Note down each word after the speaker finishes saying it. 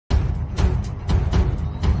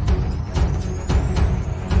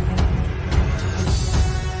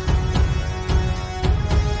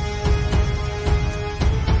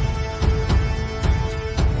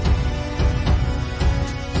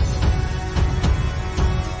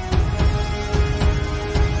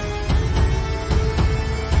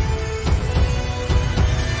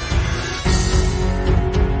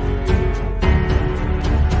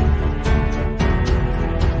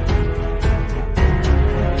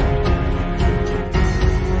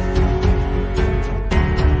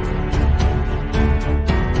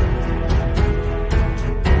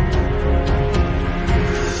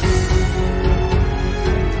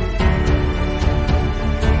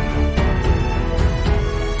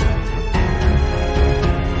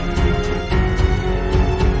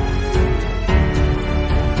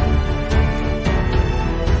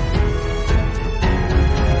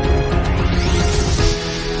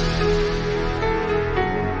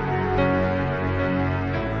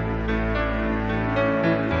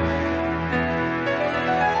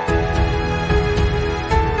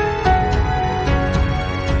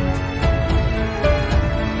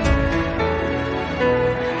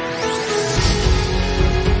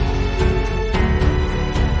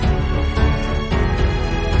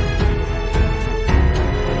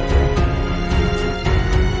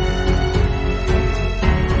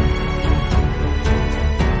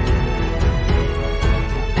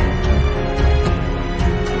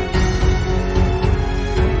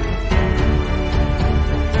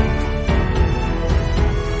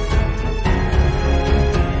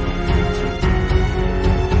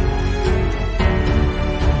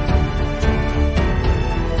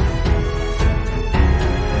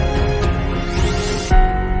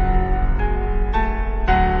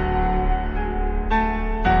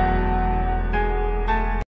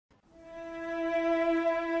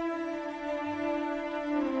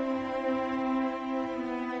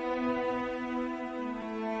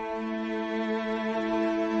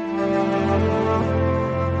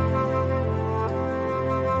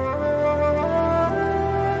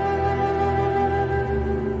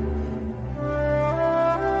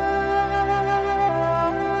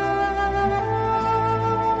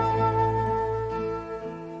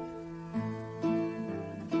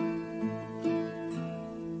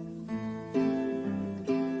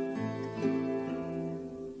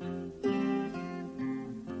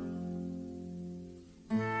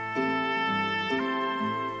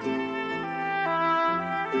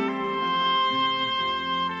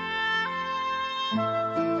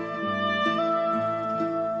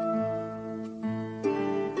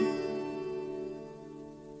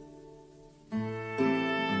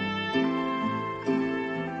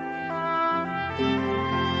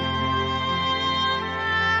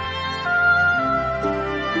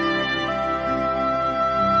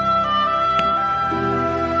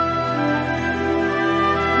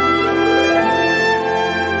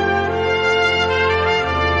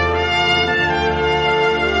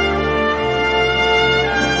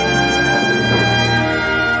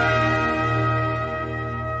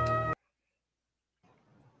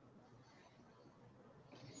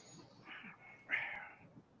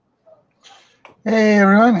Hey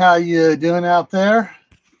everyone, how you doing out there?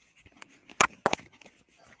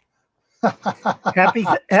 Happy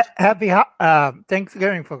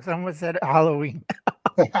Thanksgiving, folks. I almost said Halloween.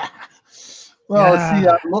 Well, let's see.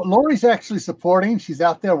 Yeah. Lori's actually supporting. She's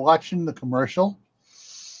out there watching the commercial,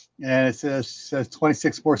 and it says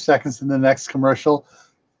 26 more seconds in the next commercial.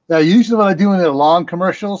 Now, usually what I do in the long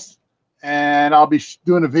commercials, and I'll be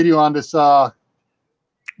doing a video on this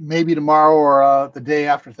maybe tomorrow or the day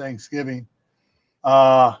after Thanksgiving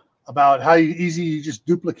about how easy you just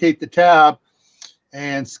duplicate the tab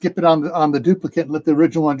and skip it on the duplicate and let the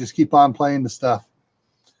original one just keep on playing the stuff.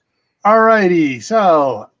 All righty,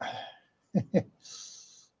 so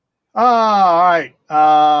all right.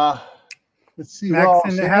 Let's see Max what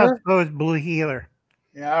in else the house here. goes Blue Healer.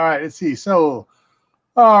 Yeah, all right. Let's see. So,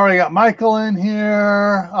 all right, got Michael in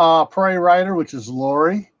here, Prairie Rider, which is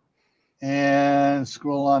Lori, and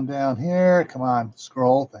scroll on down here. Come on,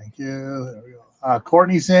 scroll. Thank you. There we go.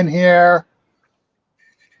 Courtney's in here.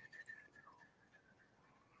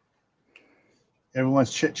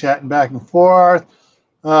 Everyone's chit-chatting back and forth.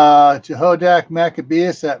 Jehodak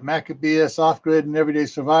Maccabeus at Maccabeus Off Grid and Everyday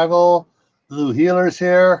Survival. Blue Healers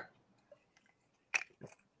here.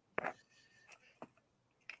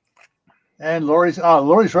 And Lori's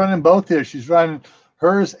running both here. She's running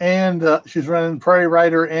hers and she's running Prairie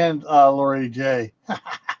Rider and Lori J.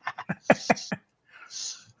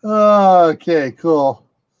 Okay, cool.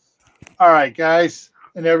 All right, guys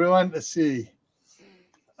and everyone, let's see.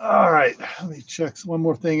 All right, let me check one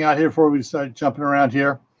more thing out here before we start jumping around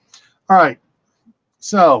here. All right,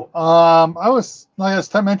 so I was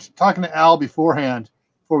talking to Al beforehand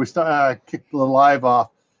before we kicked the live off.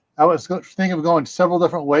 I was thinking of going several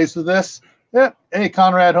different ways with this. Yep, hey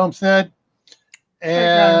Conrad Homestead,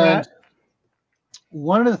 and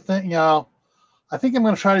one of the things, I think I'm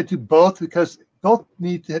going to try to do both because both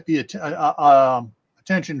need to be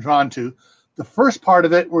attention drawn to. The first part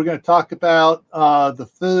of it, we're going to talk about the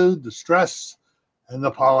food, the stress, and the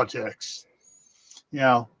politics.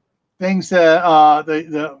 Things that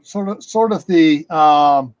the sort of the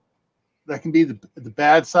that can be the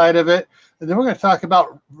bad side of it. And then we're going to talk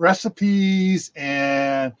about recipes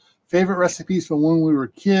and favorite recipes from when we were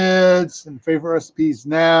kids and favorite recipes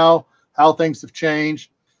now, how things have changed.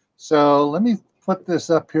 So let me put this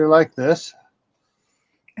up here like this.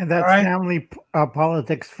 And that's right. Family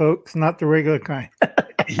politics, folks, not the regular kind.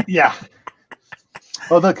 Yeah.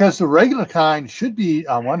 Well, because the regular kind should be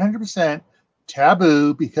 100%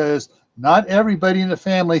 taboo because not everybody in the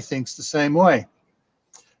family thinks the same way.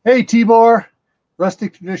 Hey, Tibor,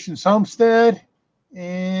 Rustic Traditions Homestead.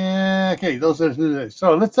 And okay, those are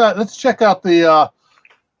so let's check out the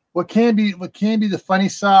what can be the funny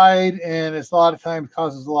side, and it's a lot of times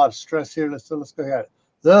causes a lot of stress here. Let's go at it.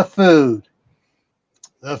 The food.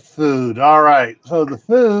 All right. So the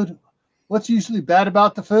food, what's usually bad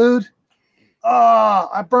about the food?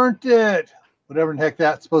 I burnt it. Whatever the heck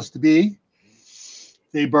that's supposed to be.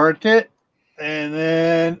 They burnt it. And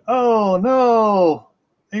then, oh no,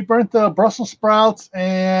 they burnt the Brussels sprouts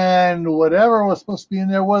and whatever was supposed to be in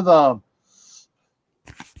there with them.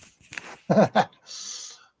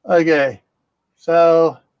 Okay.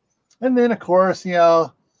 So, and then of course, this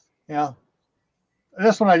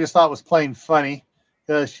one I just thought was plain funny.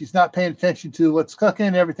 She's not paying attention to what's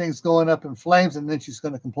cooking. Everything's going up in flames, and then she's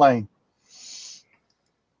going to complain.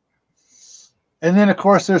 And then, of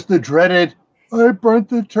course, there's the dreaded, I burnt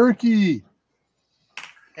the turkey.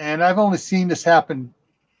 And I've only seen this happen,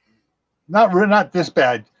 not this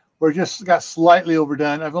bad, where it just got slightly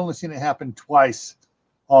overdone. I've only seen it happen twice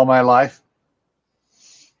all my life.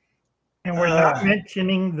 And we're not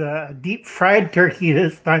mentioning the deep fried turkey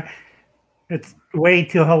this time. It's way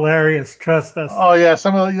too hilarious. Trust us. Oh yeah,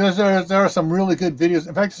 there are some really good videos.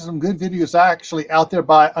 In fact, there's some good videos actually out there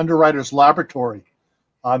by Underwriters Laboratory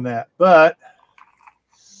on that. But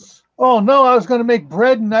oh no, I was going to make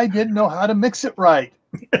bread and I didn't know how to mix it right.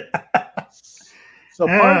 So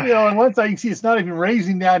part of on one side you can see it's not even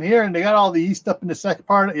raising down here, and they got all the yeast up in the second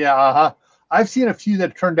part. Yeah, I've seen a few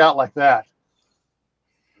that turned out like that.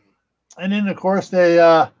 And then of course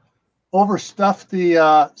they overstuffed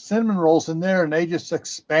the cinnamon rolls in there, and they just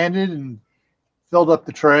expanded and filled up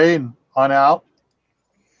the tray and on out.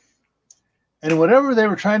 And whatever they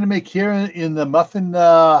were trying to make here in the muffin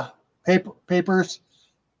papers,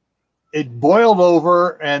 it boiled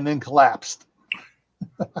over and then collapsed.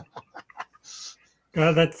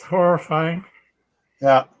 God, that's horrifying.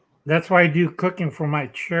 Yeah. That's why I do cooking for my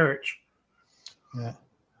church. Yeah.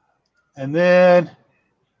 And then,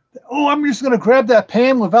 I'm just going to grab that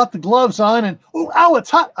pan without the gloves on, and ow, it's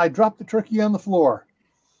hot. I dropped the turkey on the floor.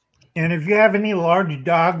 And if you have any large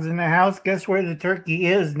dogs in the house, guess where the turkey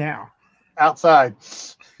is now? Outside.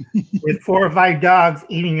 With 4 or 5 dogs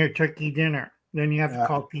eating your turkey dinner. Then you have to Yeah.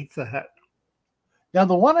 call Pizza Hut. Now,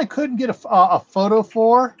 the one I couldn't get a photo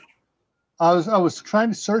for, I was trying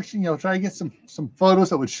to search, trying to get some photos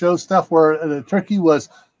that would show stuff where the turkey was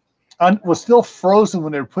still frozen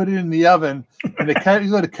when they were put it in the oven, and you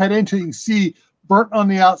go to cut into it, you can see burnt on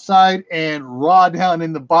the outside and raw down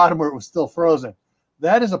in the bottom where it was still frozen.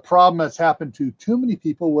 That is a problem that's happened to too many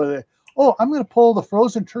people where they, I'm going to pull the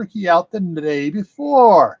frozen turkey out the day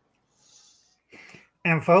before.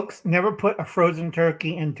 And folks, never put a frozen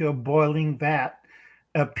turkey into a boiling vat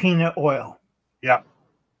of peanut oil. Yeah.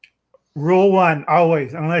 Rule 1,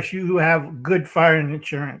 always, unless you have good fire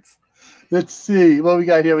insurance. Let's see what we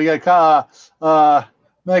got here. We got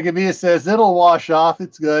Megavia says it'll wash off.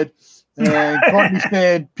 It's good. And Courtney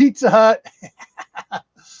saying Pizza Hut.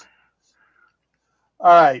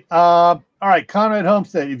 All right. Conrad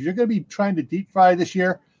Homestead, if you're going to be trying to deep fry this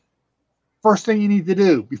year, first thing you need to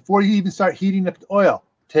do before you even start heating up the oil,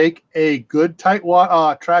 take a good tight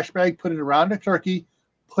trash bag, put it around the turkey,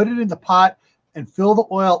 put it in the pot, and fill the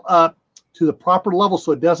oil up to the proper level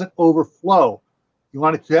so it doesn't overflow. You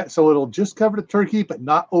want it to, so it'll just cover the turkey but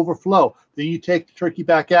not overflow. Then you take the turkey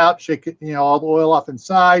back out, shake it, all the oil off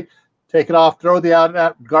inside, take it off, throw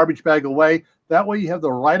that garbage bag away. That way you have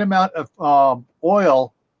the right amount of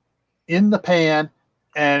oil in the pan,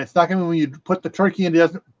 and it's not going to, when you put the turkey in, it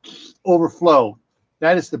doesn't overflow.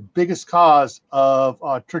 That is the biggest cause of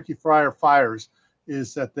turkey fryer fires,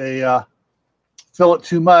 is that they fill it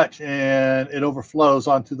too much and it overflows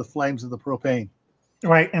onto the flames of the propane.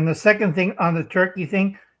 Right. And the second thing on the turkey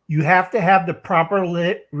thing, you have to have the proper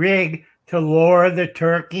rig to lower the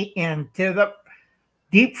turkey into the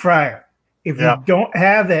deep fryer. If you don't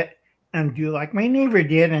have it, and do like my neighbor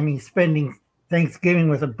did, and he's spending Thanksgiving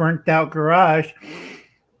with a burnt out garage,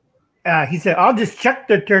 he said, I'll just chuck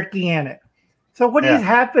the turkey in it. So what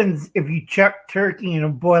happens if you chuck turkey in a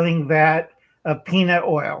boiling vat of peanut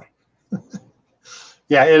oil?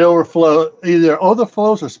 Yeah, it either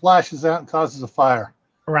overflows or splashes out and causes a fire.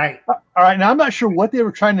 Right. All right. Now, I'm not sure what they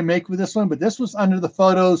were trying to make with this one, but this was under the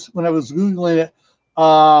photos when I was Googling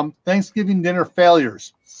it. Thanksgiving dinner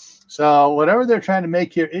failures. So whatever they're trying to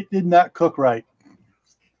make here, it did not cook right.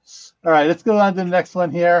 All right, let's go on to the next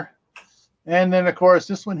one here. And then, of course,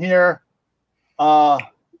 this one here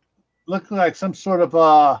looked like some sort of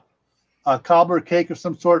a cobbler cake of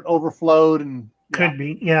some sort overflowed. And Could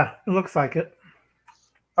be. Yeah, it looks like it.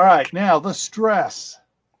 All right, now the stress.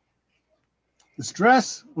 The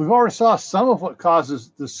stress, we've already saw some of what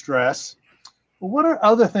causes the stress. But what are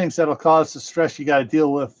other things that'll cause the stress you got to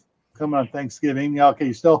deal with coming on Thanksgiving? Okay,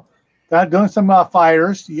 you still doing some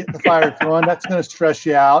fires. You get the fire going. That's going to stress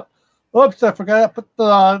you out. Oops, I forgot to put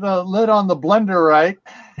the lid on the blender right.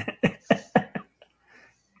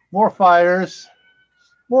 More fires.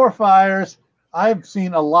 More fires. I've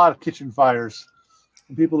seen a lot of kitchen fires.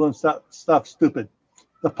 And people doing stuff stupid.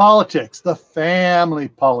 The politics, the family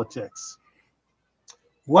politics.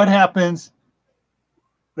 What happens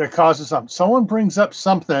that causes something? Someone brings up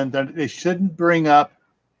something that they shouldn't bring up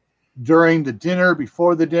during the dinner,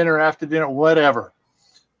 before the dinner, after dinner, whatever.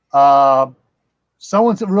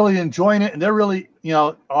 Someone's really enjoying it, and they're really,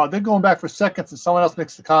 they're going back for seconds, and someone else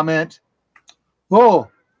makes the comment, "Oh,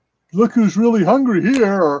 look who's really hungry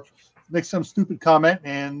here," or make some stupid comment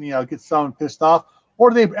and, get someone pissed off.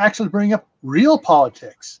 Or they actually bring up real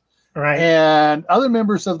politics. Right. And other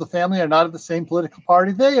members of the family are not of the same political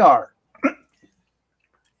party they are.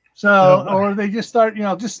 So, or they just start,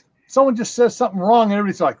 someone just says something wrong, and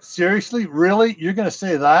everybody's like, seriously? Really? You're going to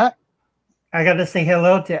say that? I got to say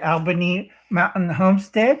hello to Albany Mountain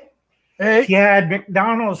Homestead. Hey. She had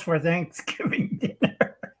McDonald's for Thanksgiving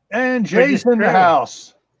dinner. And Jay's in the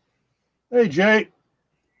house. Hey, Jay.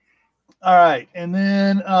 All right. And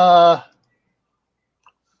then,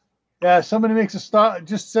 somebody makes a stop,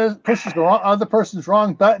 just pushes the other person's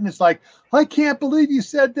wrong button. It's like, I can't believe you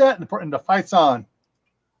said that. And the fight's on.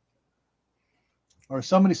 Or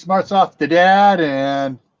somebody smarts off the dad,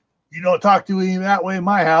 and you don't talk to him that way in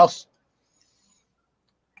my house.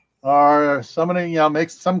 Or somebody,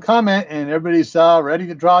 makes some comment, and everybody's ready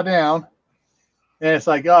to draw down. And it's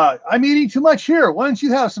like, I'm eating too much here. Why don't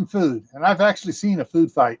you have some food? And I've actually seen a food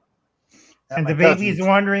fight. And the baby's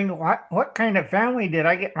wondering, what kind of family did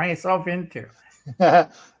I get myself into?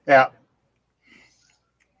 Yeah.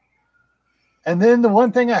 And then the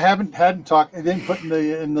one thing I didn't put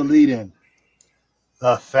in the lead in.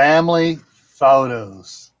 The family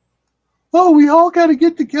photos. Oh, we all got to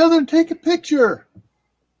get together and take a picture.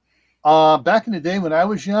 Back in the day when I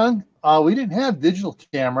was young, we didn't have digital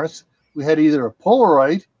cameras. we had either a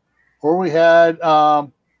Polaroid or we had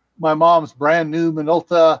my mom's brand new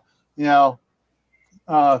Minolta,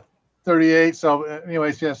 38. So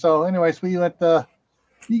anyways, yeah. So anyways, we went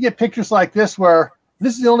you get pictures like this where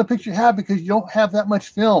this is the only picture you have because you don't have that much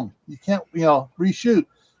film. You can't, reshoot.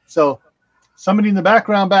 So somebody in the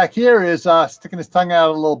background back here is sticking his tongue out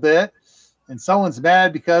a little bit, and someone's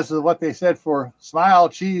mad because of what they said for smile,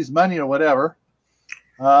 cheese, money, or whatever.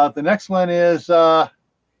 The next one is a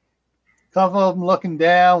couple of them looking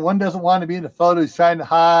down. One doesn't want to be in the photo. He's trying to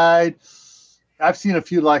hide. I've seen a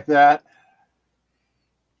few like that.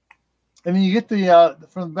 And then you get the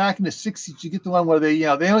from back in the 60s, you get the one where they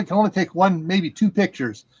can only take one, maybe two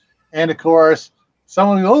pictures. And of course,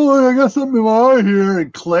 someone goes, "Oh, I got something in my eye here,"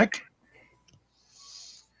 and click.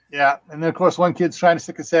 Yeah, and then of course one kid's trying to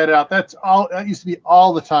stick his head out. That used to be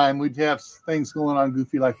all the time. We'd have things going on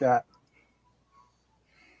goofy like that.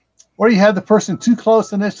 Or you had the person too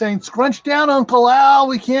close and they're saying, "Scrunch down, Uncle Al,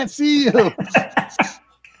 we can't see you."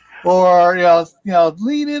 Or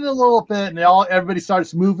lean in a little bit, and everybody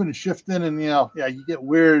starts moving and shifting, and you get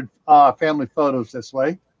weird family photos this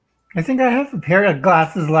way. I think I have a pair of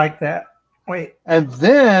glasses like that. Wait, and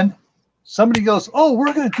then somebody goes, "Oh,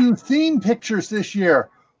 we're going to do theme pictures this year.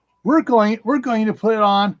 We're going to put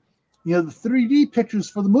on, the 3D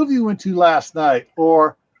pictures for the movie we went to last night."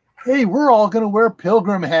 Or, "Hey, we're all going to wear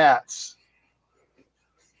pilgrim hats."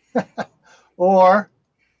 Or,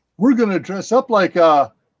 "We're going to dress up like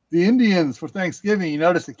the Indians for Thanksgiving." You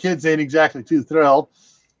notice the kids ain't exactly too thrilled.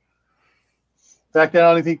 In fact, I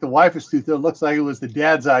don't even think the wife is too thrilled. Looks like it was the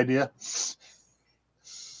dad's idea.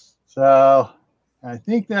 So I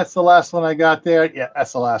think that's the last one I got there. Yeah,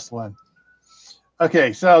 that's the last one.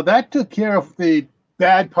 Okay, so that took care of the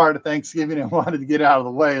bad part of Thanksgiving. I wanted to get out of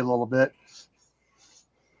the way a little bit.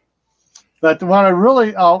 But what I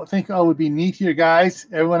really think would be neat here, guys,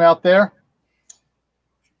 everyone out there,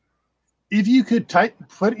 if you could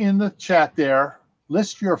put in the chat there,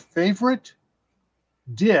 list your favorite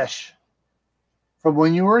dish from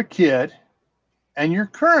when you were a kid and your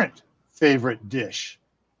current favorite dish.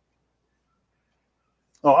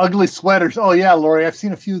 Oh, ugly sweaters. Oh, yeah, Lori, I've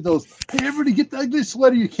seen a few of those. Hey, everybody get the ugly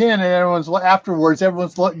sweater you can. And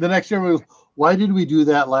the next year, goes, "Why did we do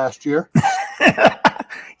that last year?"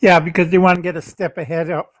 Yeah, because they want to get a step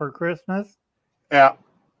ahead up for Christmas. Yeah.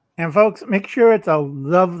 And folks, make sure it's a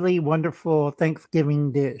lovely, wonderful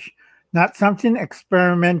Thanksgiving dish, not something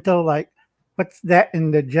experimental like, what's that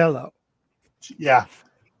in the Jell-O? Yeah.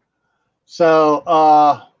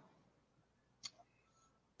 So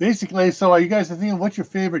basically, so you guys are thinking, what's your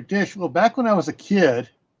favorite dish? Well, back when I was a kid,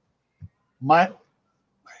 of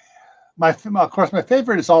course, my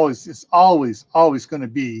favorite is always going to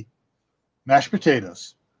be mashed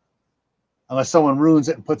potatoes, unless someone ruins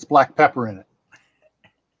it and puts black pepper in it.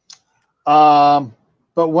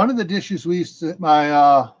 But one of the dishes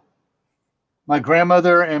my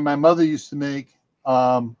grandmother and my mother used to make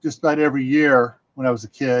just about every year when I was a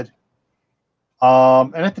kid.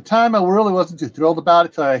 And at the time, I really wasn't too thrilled about it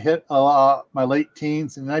until I hit my late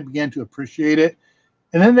teens, and I began to appreciate it.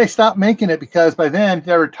 And then they stopped making it because by then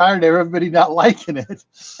they were tired of everybody not liking it.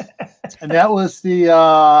 And that was the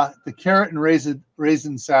carrot and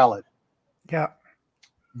raisin salad. Yeah,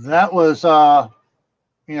 that was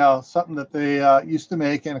something that they used to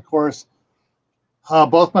make. And of course,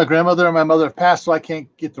 both my grandmother and my mother have passed, so I can't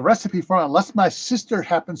get the recipe from it unless my sister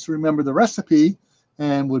happens to remember the recipe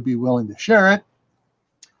and would be willing to share it.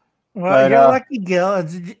 Well, you're lucky, Gil.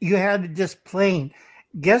 You had just plain.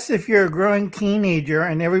 Guess if you're a growing teenager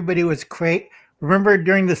and everybody was remember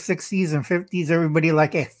during the 60s and 50s, everybody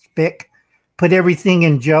like a spick, put everything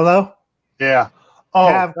in Jell-O? Yeah.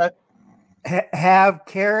 Oh, have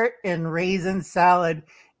carrot and raisin salad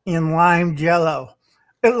in lime Jell-O.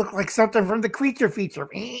 It looked like something from the Creature Feature.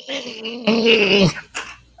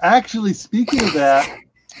 Actually, speaking of that,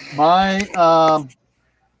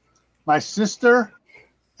 my sister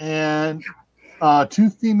and two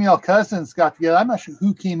female cousins got together. I'm not sure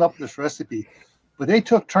who came up with this recipe, but they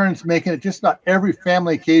took turns making it just about every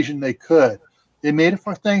family occasion they could. They made it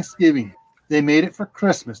for Thanksgiving. They made it for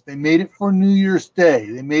Christmas. They made it for New Year's Day.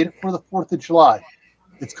 They made it for the 4th of July.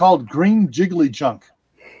 It's called green jiggly junk.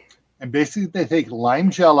 And basically they take lime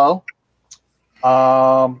Jell-O.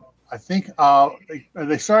 I think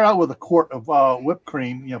they start out with a quart of whipped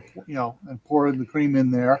cream, and pour the cream in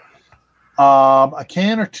there. A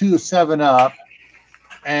can or two of 7-Up,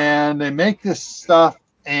 and they make this stuff,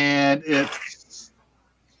 and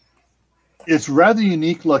it's rather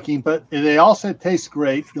unique looking, but they all said it tastes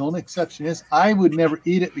great. The only exception is I would never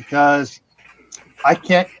eat it because I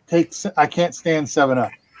can't stand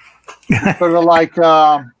 7-Up. Sort of like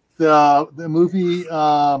the the movie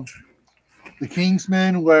The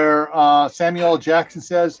Kingsman, where Samuel L. Jackson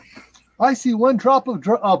says, "I see one drop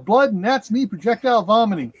of blood, and that's me projectile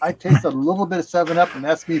vomiting. I taste a little bit of 7-Up, and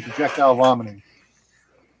that's me projectile vomiting."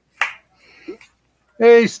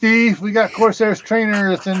 Hey, Steve, we got Corsairs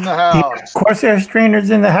trainers in the house. Yeah, Corsairs trainers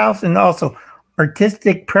in the house, and also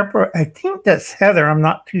artistic prepper. I think that's Heather. I'm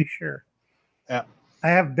not too sure. Yeah. I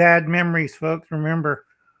have bad memories, folks. Remember.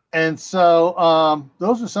 And so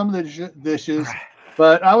those are some of the dishes.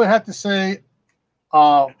 But I would have to say,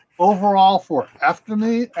 overall, for after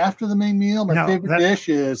the main meal, my favorite dish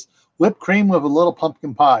is whipped cream with a little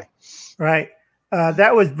pumpkin pie. Right.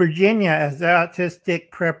 That was Virginia as the autistic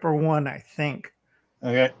prepper one, I think.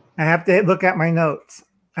 Okay. I have to look at my notes.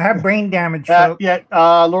 I have brain damage. Folks.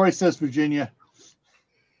 Lori says Virginia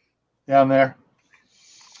down there.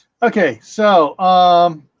 Okay, so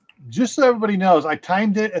just so everybody knows, I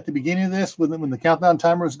timed it at the beginning of this when the countdown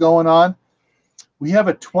timer was going on. We have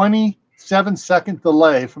a 27-second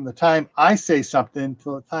delay from the time I say something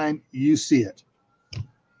till the time you see it.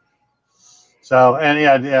 So, and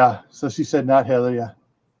yeah. So she said not Heather, yeah.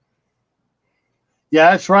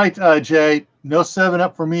 Yeah, that's right, Jay. No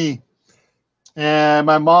 7-Up for me. And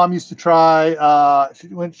my mom used to try, she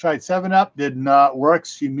went and tried 7-Up, did not work.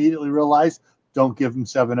 She immediately realized, don't give them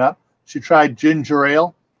 7-Up. She tried ginger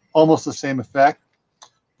ale, almost the same effect.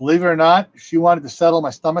 Believe it or not, she wanted to settle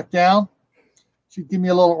my stomach down. She'd give me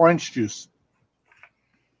a little orange juice.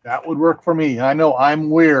 That would work for me. I know I'm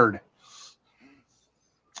weird.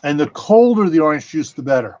 And the colder the orange juice, the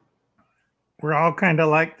better. We're all kind of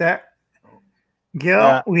like that.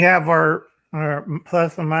 Gil, we have our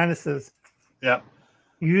plus and minuses. Yeah.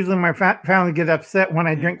 Usually my family get upset when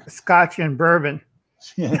I drink scotch and bourbon.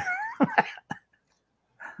 Yeah.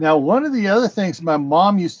 Now, one of the other things my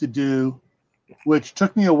mom used to do, which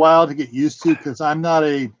took me a while to get used to because I'm not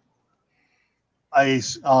a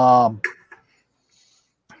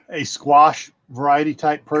squash variety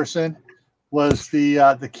type person, was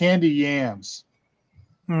the candy yams.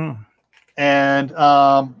 And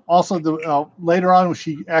also later on when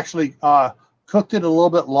she actually cooked it a little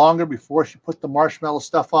bit longer before she put the marshmallow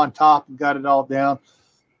stuff on top and got it all down.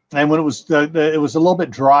 And when it was a little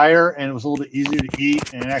bit drier and it was a little bit easier to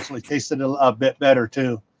eat and it actually tasted a bit better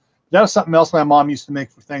too. That was something else my mom used to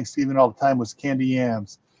make for Thanksgiving all the time, was candy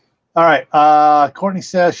yams. All right. Courtney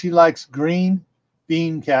says she likes green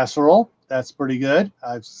bean casserole. That's pretty good.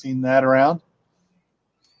 I've seen that around.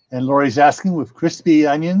 And Lori's asking with crispy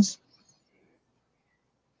onions.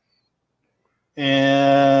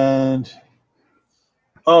 And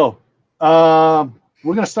we're going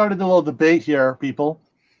to start a little debate here, people,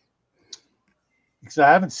 because I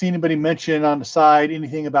haven't seen anybody mention on the side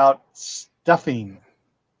anything about stuffing.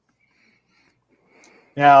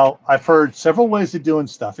 Now, I've heard several ways of doing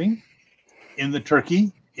stuffing: in the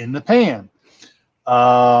turkey, in the pan,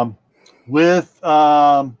 with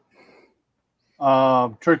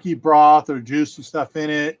turkey broth or juice and stuff in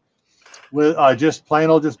it, with just plain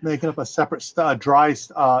old, just making up a separate dry,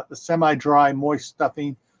 semi-dry, moist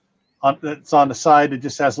stuffing that's on the side that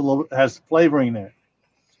just has flavoring in it.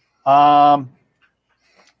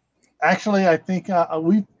 Actually, I think a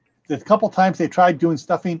couple times they tried doing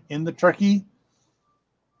stuffing in the turkey.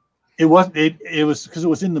 It was because it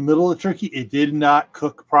was in the middle of the turkey. It did not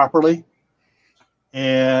cook properly,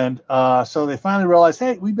 and so they finally realized,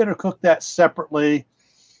 hey, we better cook that separately.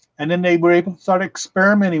 And then they were able to start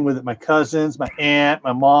experimenting with it. My cousins, my aunt,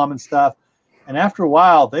 my mom, and stuff. And after a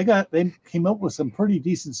while, they came up with some pretty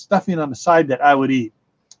decent stuffing on the side that I would eat.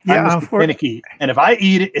 Yeah, I'm finicky, and if I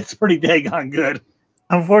eat it, it's pretty daggone good.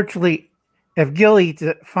 Unfortunately, if Gil eats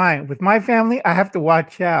it, fine. With my family, I have to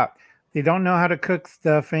watch out. They don't know how to cook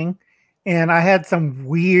stuffing. And I had some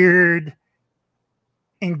weird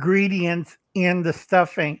ingredients in the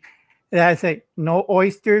stuffing. And I say, no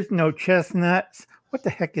oysters, no chestnuts. What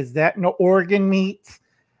the heck is that? No organ meats.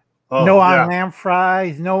 No on lamb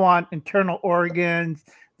fries. No on internal organs.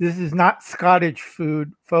 This is not Scottish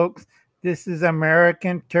food, folks. This is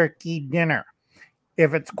American turkey dinner.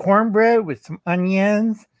 If it's cornbread with some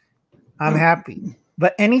onions, I'm happy.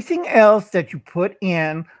 But anything else that you put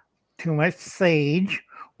in, too much sage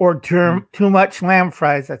or too much lamb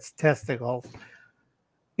fries, that's testicles.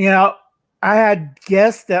 You know, I had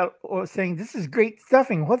guests that were saying, this is great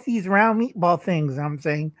stuffing. What's these round meatball things? I'm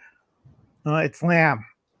saying, it's lamb.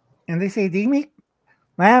 And they say, do you make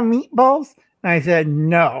lamb meatballs? And I said,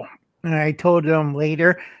 no. And I told them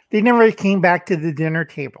later, they never came back to the dinner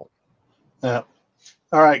table. Yeah.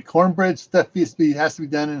 All right. Cornbread stuff has to be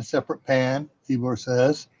done in a separate pan, Tibor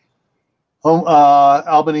says.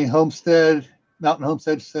 Mountain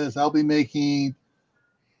Homestead says, I'll be making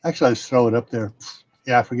Actually, I just throw it up there.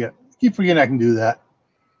 Yeah, I forget. Keep forgetting I can do that.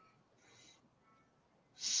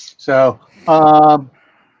 So,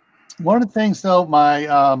 one of the things though,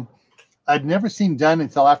 I'd never seen done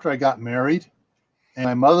until after I got married, and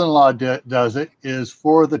my mother-in-law does it, is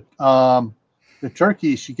for the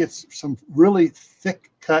turkey. She gets some really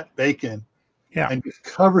thick cut bacon, Yeah. and just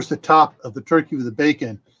covers the top of the turkey with the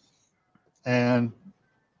bacon, and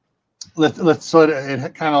let's sort of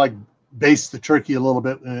it kind of like baste the turkey a little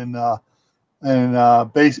bit in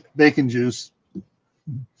bacon juice.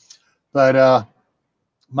 But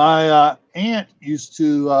my aunt used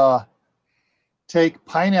to take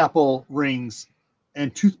pineapple rings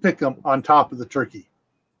and toothpick them on top of the turkey,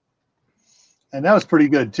 and that was pretty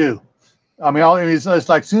good too. I mean, it's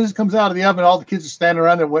like as soon as it comes out of the oven, all the kids are standing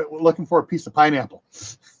around there looking for a piece of pineapple.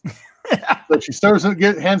 But she serves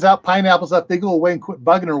it, hands out pineapples up. They go away and quit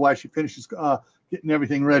bugging her while she finishes getting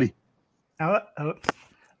everything ready. I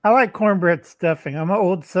like cornbread stuffing. I'm an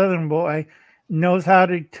old Southern boy, knows how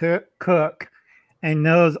to cook, and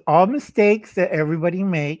knows all mistakes that everybody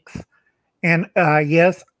makes. And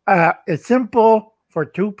yes, it's simple for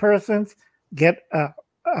 2 persons. Get a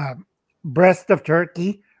breast of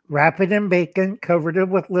turkey, wrap it in bacon, cover it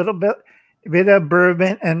with a little bit of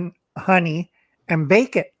bourbon and honey, and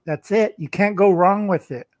bake it. That's it. You can't go wrong with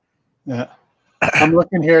it. Yeah, I'm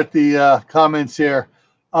looking here at the comments here.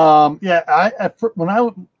 Yeah,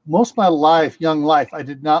 most of my young life, I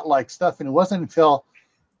did not like stuffing. It wasn't until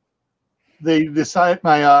they decided,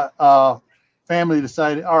 my family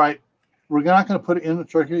decided, all right, we're not going to put it in the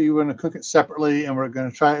turkey. We're going to cook it separately, and we're going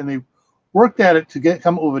to try. And they worked at it to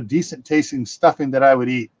come up with a decent tasting stuffing that I would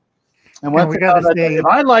eat. And if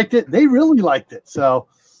I liked it, they really liked it. So,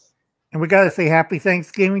 and we got to say happy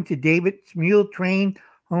Thanksgiving to David Mule Train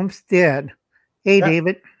Homestead. Hey, yeah.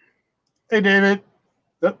 David. Hey, David.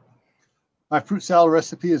 Yep. My fruit salad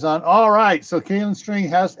recipe is on. All right. So Kaylin String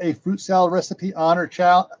has a fruit salad recipe on her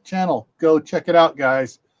channel. Go check it out,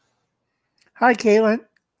 guys. Hi, Kaylin.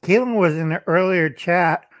 Kaylin was in the earlier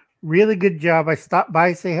chat. Really good job. I stopped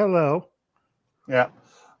by, say hello. Yeah.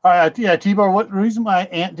 All right. Yeah, T-Bar, what the reason my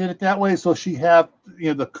aunt did it that way is so she have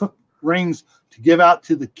the cooked rings to give out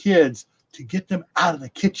to the kids to get them out of the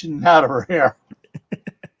kitchen and out of her hair.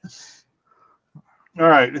 All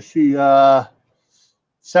right. Let's see.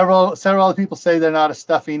 Several other people say they're not a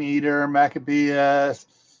stuffing eater. Maccabeus,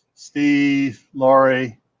 Steve,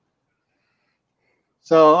 Lori.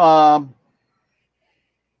 So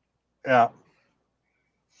yeah.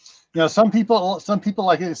 Some people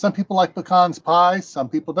like it. Some people like pecans pie. Some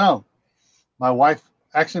people don't. My wife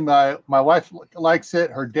likes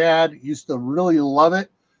it. Her dad used to really love it.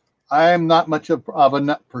 I am not much of a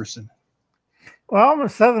nut person. Well, I'm a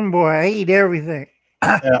Southern boy. I eat everything.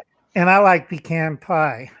 Yeah. And I like pecan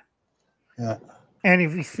pie. Yeah. And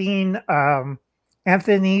if you've seen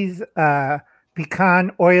Anthony's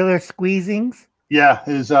pecan Euler squeezings. Yeah,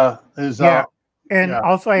 and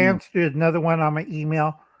also I answered another one on my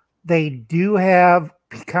email. They do have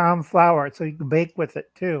pecan flour, so you can bake with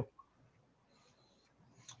it too.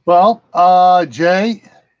 Well, Jay,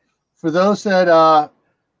 for those that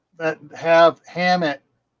have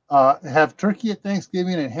have turkey at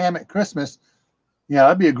Thanksgiving and ham at Christmas, yeah,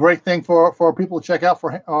 that'd be a great thing for people to check out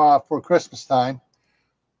for Christmas time.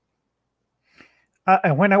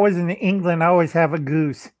 And when I was in England, I always have a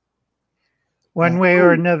goose, one way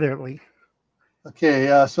or another.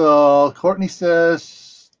 Okay, so Courtney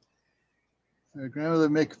says, her grandmother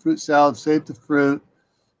would make a fruit salad, save the fruit,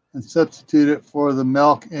 and substitute it for the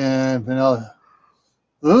milk and vanilla.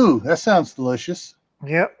 Ooh, that sounds delicious.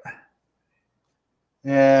 Yep.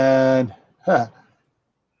 And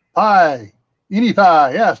pie. Eeny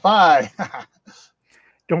pie. Yes, pie.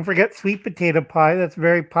 Don't forget sweet potato pie. That's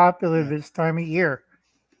very popular this time of year.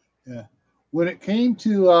 Yeah. When it came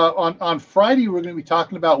to on Friday, we're going to be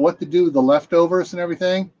talking about what to do with the leftovers and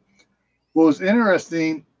everything. What was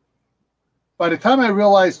interesting, by the time I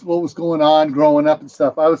realized what was going on growing up and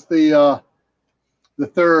stuff, I was the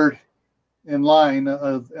third in line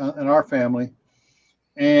in our family,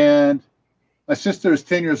 and my sister is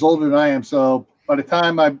 10 years older than I am. So by the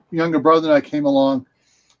time my younger brother and I came along,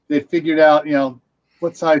 they figured out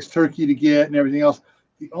what size turkey to get and everything else.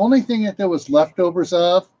 The only thing that there was leftovers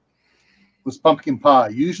of was pumpkin pie.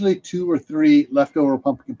 Usually 2 or 3 leftover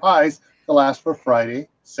pumpkin pies to last for Friday,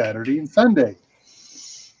 Saturday, and Sunday.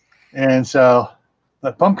 And so,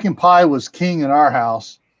 but pumpkin pie was king in our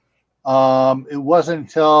house. It wasn't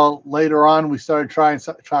until later on we started trying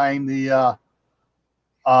the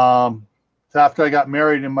after I got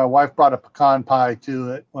married and my wife brought a pecan pie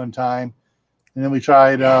to it one time, and then we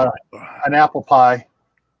tried an apple pie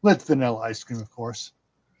with vanilla ice cream, of course.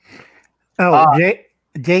 Oh,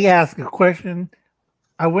 Jay asked a question.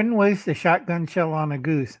 I wouldn't waste a shotgun shell on a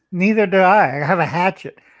goose. Neither do I. I have a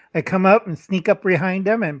hatchet. I come up and sneak up behind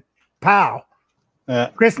them and pow.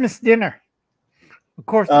 Christmas dinner. Of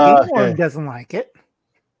course, the game warden doesn't like it.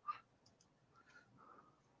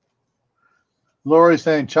 Lori's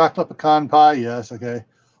saying chocolate pecan pie. Yes. Okay.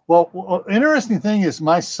 Well, interesting thing is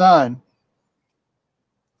my son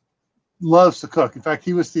loves to cook. In fact,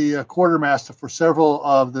 he was the quartermaster for several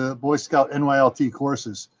of the Boy Scout NYLT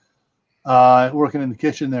courses, working in the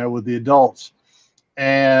kitchen there with the adults.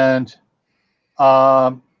 And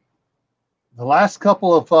the last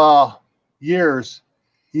couple of years,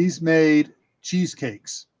 he's made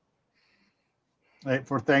cheesecakes, right,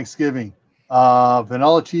 for Thanksgiving.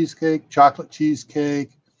 Vanilla cheesecake, chocolate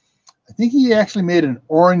cheesecake. I think he actually made an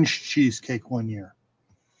orange cheesecake one year.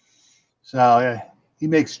 So he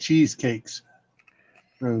makes cheesecakes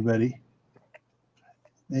for everybody.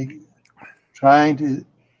 Thinking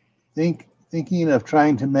of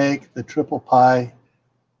trying to make the triple pie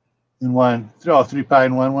in one. Oh, 3 pie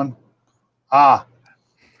in one.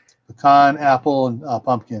 Pecan, apple, and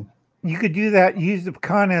pumpkin. You could do that. Use the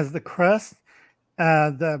pecan as the crust,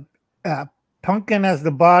 the pumpkin as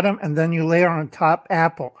the bottom, and then you layer on top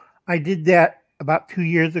apple. I did that about 2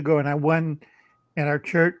 years ago, and I won at our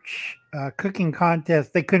church cooking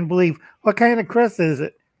contest. They couldn't believe, what kind of crust is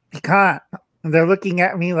it? Pecan. And they're looking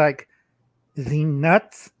at me like, is he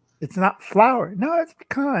nuts? It's not flour. No, it's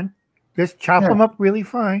pecan. Just chop them up really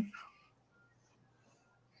fine.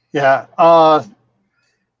 Yeah.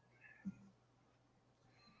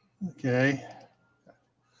 Okay.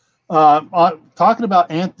 Talking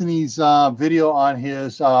about Anthony's video on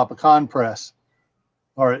his pecan press,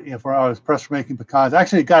 or for his press for making pecans.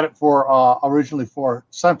 Actually, got it for originally for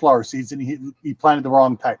sunflower seeds, and he planted the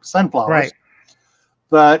wrong type of sunflowers. Right.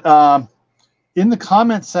 But in the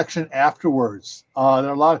comments section afterwards, there are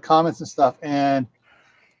a lot of comments and stuff, and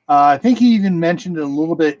I think he even mentioned it a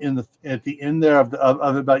little bit at the end there of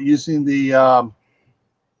it about using the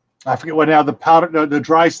I forget what now, the powder, the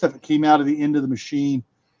dry stuff that came out of the end of the machine.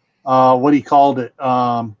 What he called it,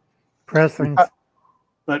 pressing.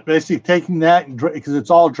 But basically taking that, because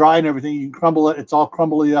it's all dry and everything, you can crumble it. It's all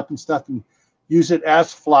crumbly up and stuff, and use it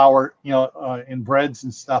as flour, in breads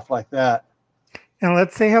and stuff like that. And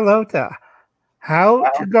let's say hello to How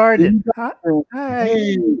to Garden. Hi.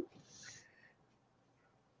 Hey.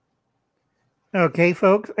 Okay,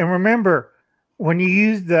 folks, and remember, when you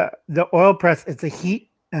use the oil press, it's a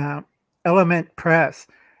heat element press,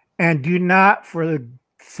 and do not, for the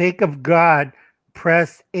sake of God,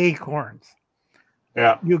 press acorns.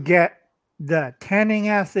 Yeah. You get the tanning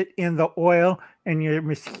acid in the oil, and your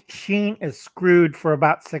machine is screwed for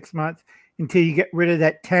about 6 months until you get rid of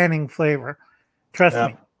that tanning flavor. Trust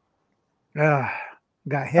me. Got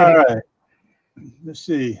headache. All right. Let's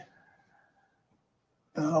see.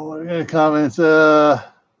 Oh, what are the comments?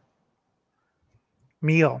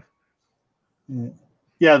 Meal.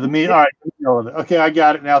 Yeah, the meal. All right. Okay, I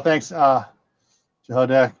got it now. Thanks,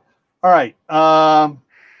 Jehodak. All right.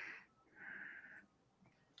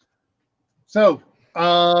 So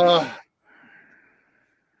I've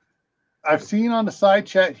seen on the side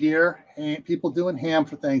chat here people doing ham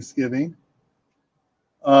for Thanksgiving.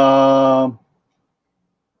 And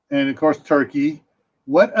of course, turkey.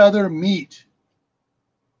 What other meat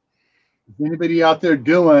is anybody out there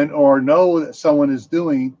doing or know that someone is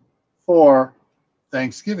doing for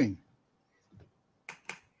Thanksgiving?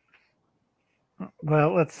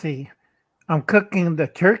 Well, let's see. I'm cooking the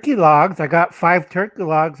turkey logs. I got 5 turkey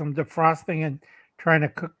logs. I'm defrosting and trying to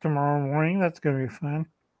cook tomorrow morning. That's going to be fun.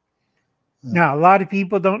 Yeah. Now, a lot of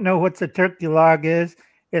people don't know what a turkey log is.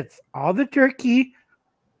 It's all the turkey,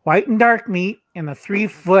 white and dark meat, in a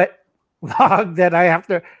 3-foot log that I have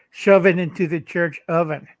to shove it into the church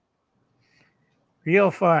oven.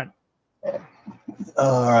 Real fun.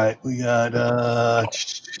 All right. We got...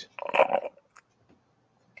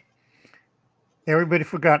 Everybody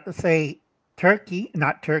forgot to say turkey,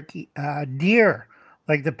 not turkey, deer.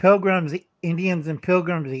 Like the Pilgrims, the Indians and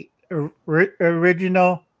Pilgrims, the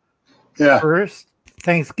original first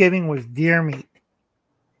Thanksgiving was deer meat.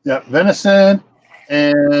 Yeah, venison,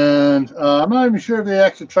 and I'm not even sure if they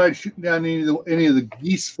actually tried shooting down any of the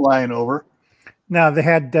geese flying over. No, they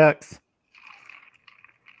had ducks.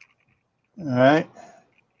 All right.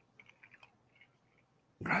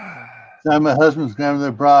 My husband's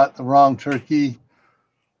grandmother brought the wrong turkey.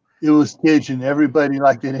 It was Cajun. Everybody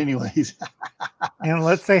liked it anyways. And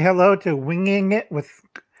let's say hello to Winging It with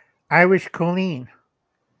Irish Colleen.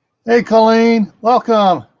 Hey, Colleen.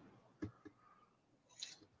 Welcome.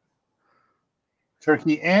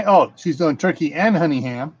 Turkey and, she's doing turkey and honey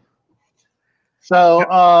ham.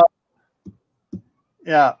 So,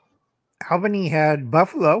 yeah. Albany had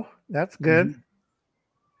buffalo. That's good. Mm-hmm.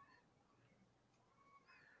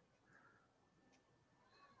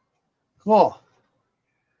 Cool.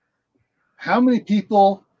 How many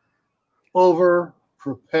people over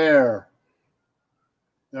prepare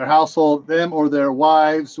their household, them or their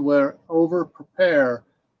wives, were over prepare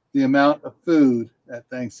the amount of food at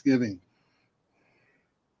Thanksgiving?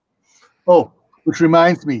 Oh, which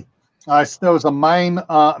reminds me, there was a meme,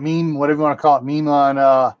 whatever you want to call it, meme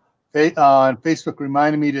on Facebook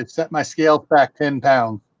reminding me to set my scales back 10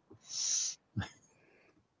 pounds.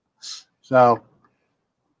 So,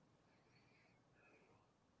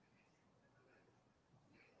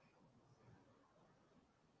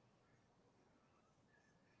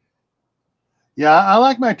 yeah, I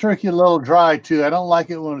like my turkey a little dry too. I don't like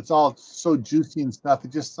it when it's all so juicy and stuff.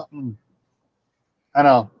 It's just something, I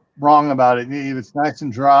don't know, wrong about it. If it's nice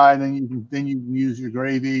and dry, then you can use your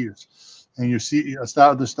gravy and your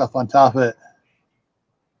other stuff on top of it.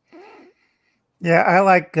 Yeah, I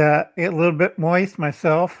like it a little bit moist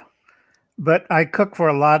myself, but I cook for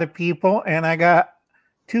a lot of people, and I got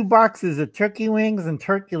 2 boxes of turkey wings and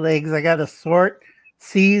turkey legs. I got to sort,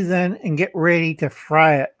 season, and get ready to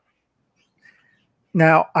fry it.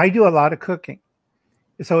 Now, I do a lot of cooking.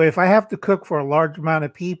 So if I have to cook for a large amount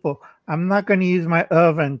of people, I'm not going to use my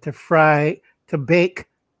oven to bake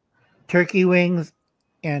turkey wings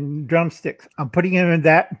and drumsticks. I'm putting them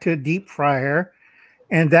into a deep fryer,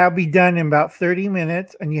 and that'll be done in about 30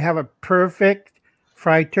 minutes, and you have a perfect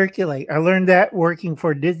fried turkey leg. I learned that working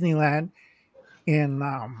for Disneyland in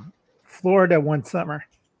Florida one summer.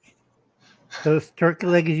 Those turkey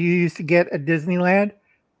legs you used to get at Disneyland.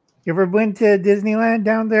 You ever been to Disneyland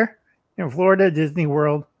down there in Florida, Disney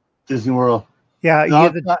World? Disney World. Yeah.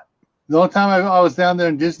 The only time I was down there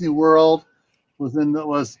in Disney World was in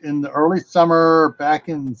the early summer back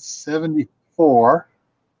in '74.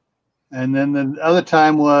 And then the other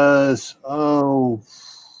time was,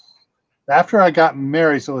 after I got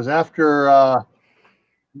married. So it was after, I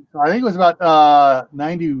think it was about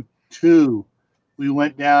 92. We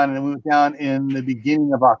went down, and we went down in the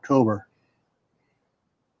beginning of October.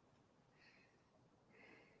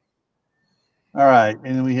 All right.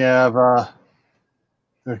 And then we have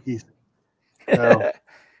turkeys. So,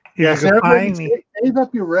 yeah, so everybody save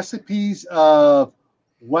up your recipes of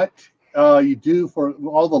what you do for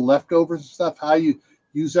all the leftovers and stuff, how you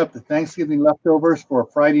use up the Thanksgiving leftovers for a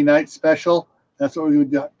Friday night special. That's what we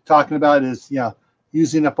were talking about is,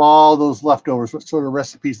 using up all those leftovers. What sort of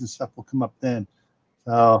recipes and stuff will come up then?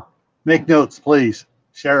 So make notes, please.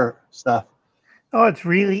 Share stuff. Oh, it's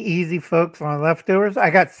really easy, folks, on leftovers.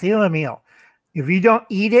 I got seal a meal. If you don't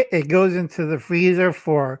eat it, it goes into the freezer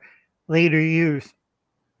for later use.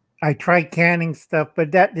 I tried canning stuff,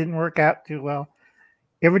 but that didn't work out too well.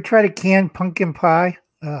 You ever try to can pumpkin pie?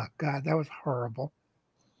 Oh, God, that was horrible.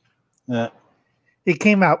 Yeah. It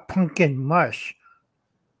came out pumpkin mush.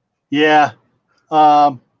 Yeah.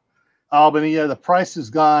 Albany, the price has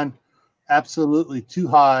gone absolutely too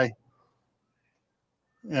high.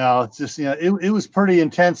 It's just, it was pretty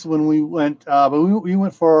intense when we went, but we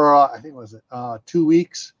went for, I think, was it 2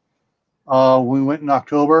 weeks? We went in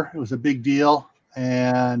October. It was a big deal.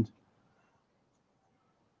 And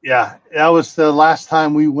yeah, that was the last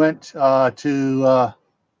time we went to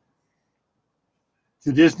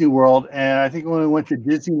Disney World. And I think when we went to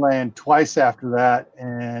Disneyland twice after that,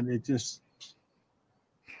 and it just.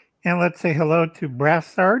 And let's say hello to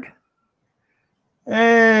Brassard.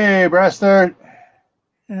 Hey, Brassard.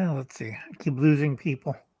 Yeah, let's see. I keep losing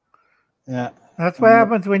people. Yeah. That's what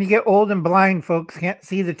happens when you get old and blind, folks. Can't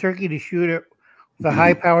see the turkey to shoot it with a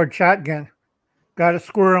high-powered shotgun. Got a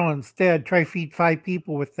squirrel instead. Try feed 5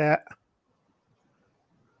 people with that.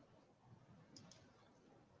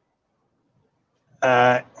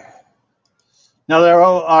 Now they're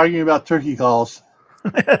all arguing about turkey calls.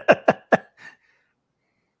 All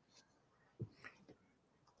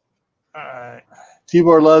right.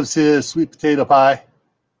 Tibor loves his sweet potato pie.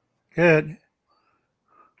 Good.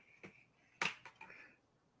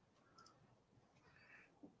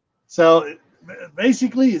 So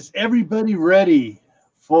basically, is everybody ready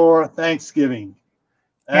for Thanksgiving?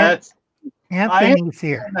 That's Anthony's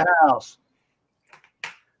here in the house.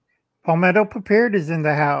 Palmetto Prepared is in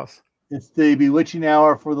the house. It's the bewitching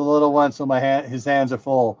hour for the little one, so his hands are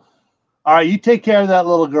full. All right, you take care of that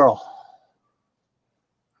little girl.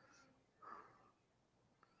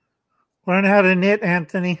 Learn how to knit,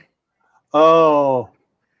 Anthony. Oh,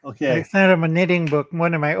 okay. I sent him a knitting book,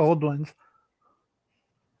 one of my old ones.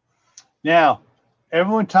 Now,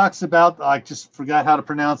 everyone talks about, I just forgot how to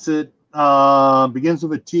pronounce it, Begins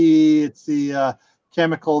with a T. It's the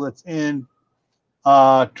chemical that's in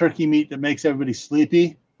turkey meat that makes everybody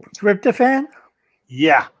sleepy. Tryptophan?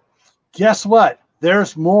 Yeah. Guess what?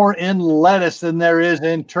 There's more in lettuce than there is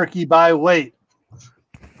in turkey by weight.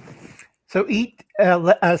 So eat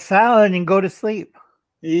a salad and go to sleep.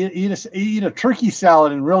 Eat a turkey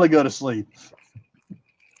salad and really go to sleep.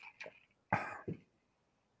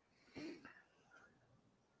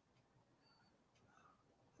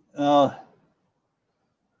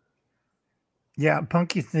 Yeah,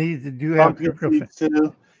 pumpkin seeds do have pumpkin seeds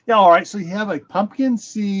too. Yeah, all right. So you have a pumpkin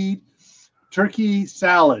seed turkey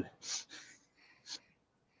salad.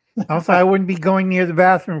 Also, I wouldn't be going near the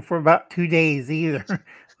bathroom for about 2 days either.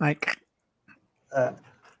 Like, all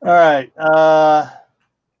right.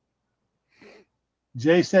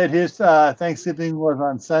 Jay said his Thanksgiving was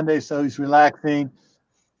on Sunday, so he's relaxing.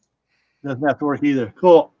 Doesn't have to work either.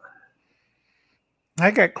 Cool.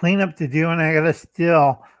 I got cleanup to do, and I got to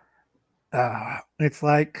still. It's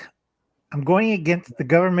like I'm going against the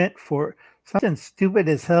government for something stupid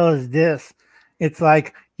as hell as this. It's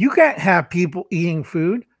like you can't have people eating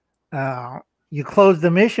food. You close the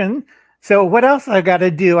mission. So what else I got to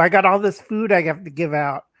do? I got all this food I have to give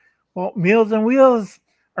out. Well, Meals on Wheels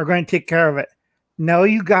are going to take care of it. No,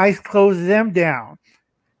 you guys close them down.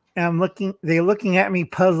 And they're looking at me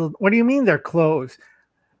puzzled. What do you mean they're closed?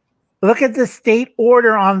 Look at the state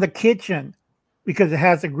order on the kitchen because it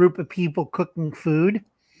has a group of people cooking food.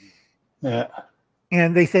 Yeah.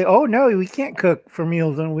 And they say, oh, no, we can't cook for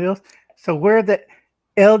Meals on Wheels. So where the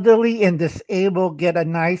elderly and disabled get a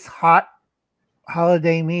nice hot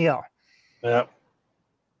holiday meal. Yeah.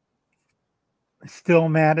 Still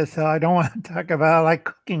mad as hell. I don't want to talk about it. I like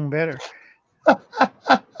cooking better.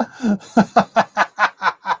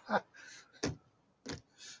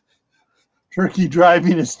 Turkey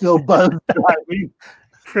driving is still buzz driving.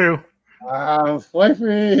 True.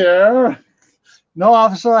 Wifey here. No,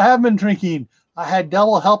 officer, I have been drinking. I had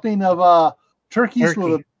double helping of turkeys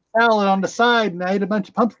with a salad on the side, and I ate a bunch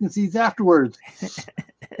of pumpkin seeds afterwards.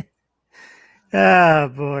 Oh,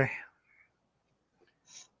 boy.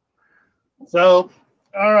 So,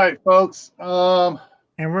 all right, folks. And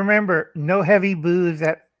remember, no heavy booze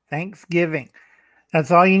at Thanksgiving.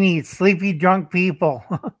 That's all you need. Sleepy, drunk people.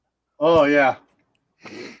 Oh, yeah.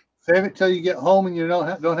 Save it till you get home and you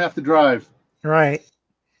don't have to drive. Right.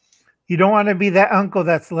 You don't want to be that uncle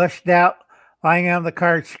that's lushed out, lying on the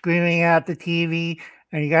couch, screaming at the TV,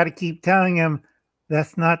 and you got to keep telling him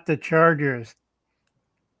that's not the Chargers.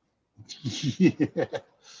 Yeah.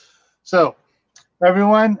 So,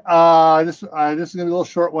 everyone, this is going to be a little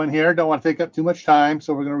short one here. Don't want to take up too much time,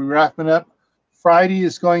 so we're going to be wrapping up. Friday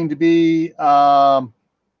is going to be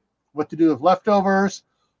what to do with leftovers.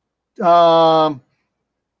 I'm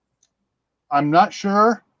not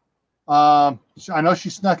sure. I know she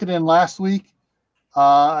snuck it in last week.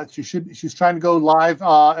 She's trying to go live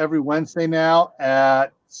every Wednesday now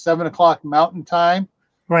at 7 o'clock Mountain Time.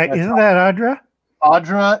 Right. Isn't that Audra?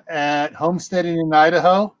 Audra at Homesteading in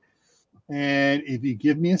Idaho. And if you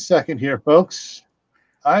give me a second here, folks,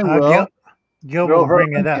 I will. Gil will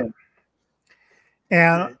bring it up.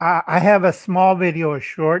 And I have a small video, a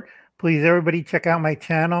short. Please, everybody, check out my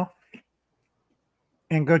channel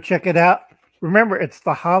and go check it out. Remember, it's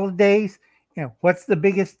the holidays. You know, what's the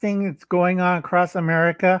biggest thing that's going on across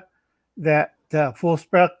America that Full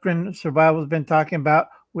Spectrum Survival has been talking about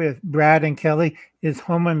with Brad and Kelly is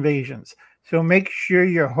home invasions. So make sure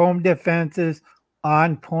your home defense is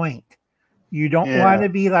on point. You don't want to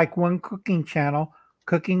be like one cooking channel,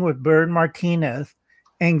 Cooking with Bird Martinez,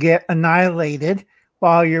 and get annihilated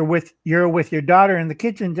while you're with your daughter in the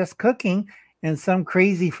kitchen just cooking, and some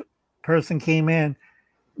crazy person came in.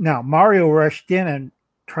 Now, Mario rushed in and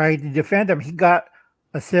tried to defend him. He got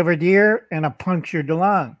a severed ear and a punctured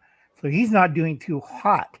lung. So he's not doing too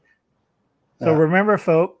hot. So remember,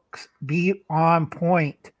 folks, be on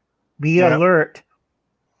point. Be alert.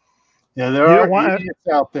 Yeah, there are idiots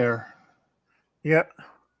out there. Yep.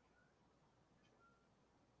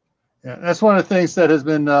 Yeah, that's one of the things that has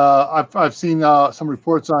been I've seen some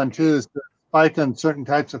reports on too, is the spike on certain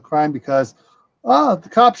types of crime because the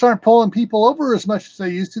cops aren't pulling people over as much as they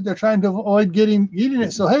used to. They're trying to avoid eating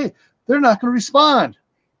it. So hey, they're not going to respond.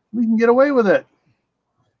 We can get away with it.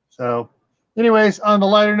 So, anyways, on the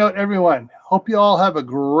lighter note, everyone, hope you all have a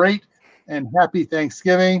great and happy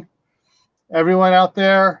Thanksgiving. Everyone out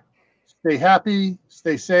there, stay happy,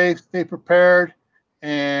 stay safe, stay prepared,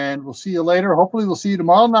 and we'll see you later. Hopefully, we'll see you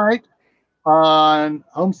tomorrow night on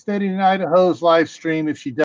Homesteading in Idaho's live stream if she does.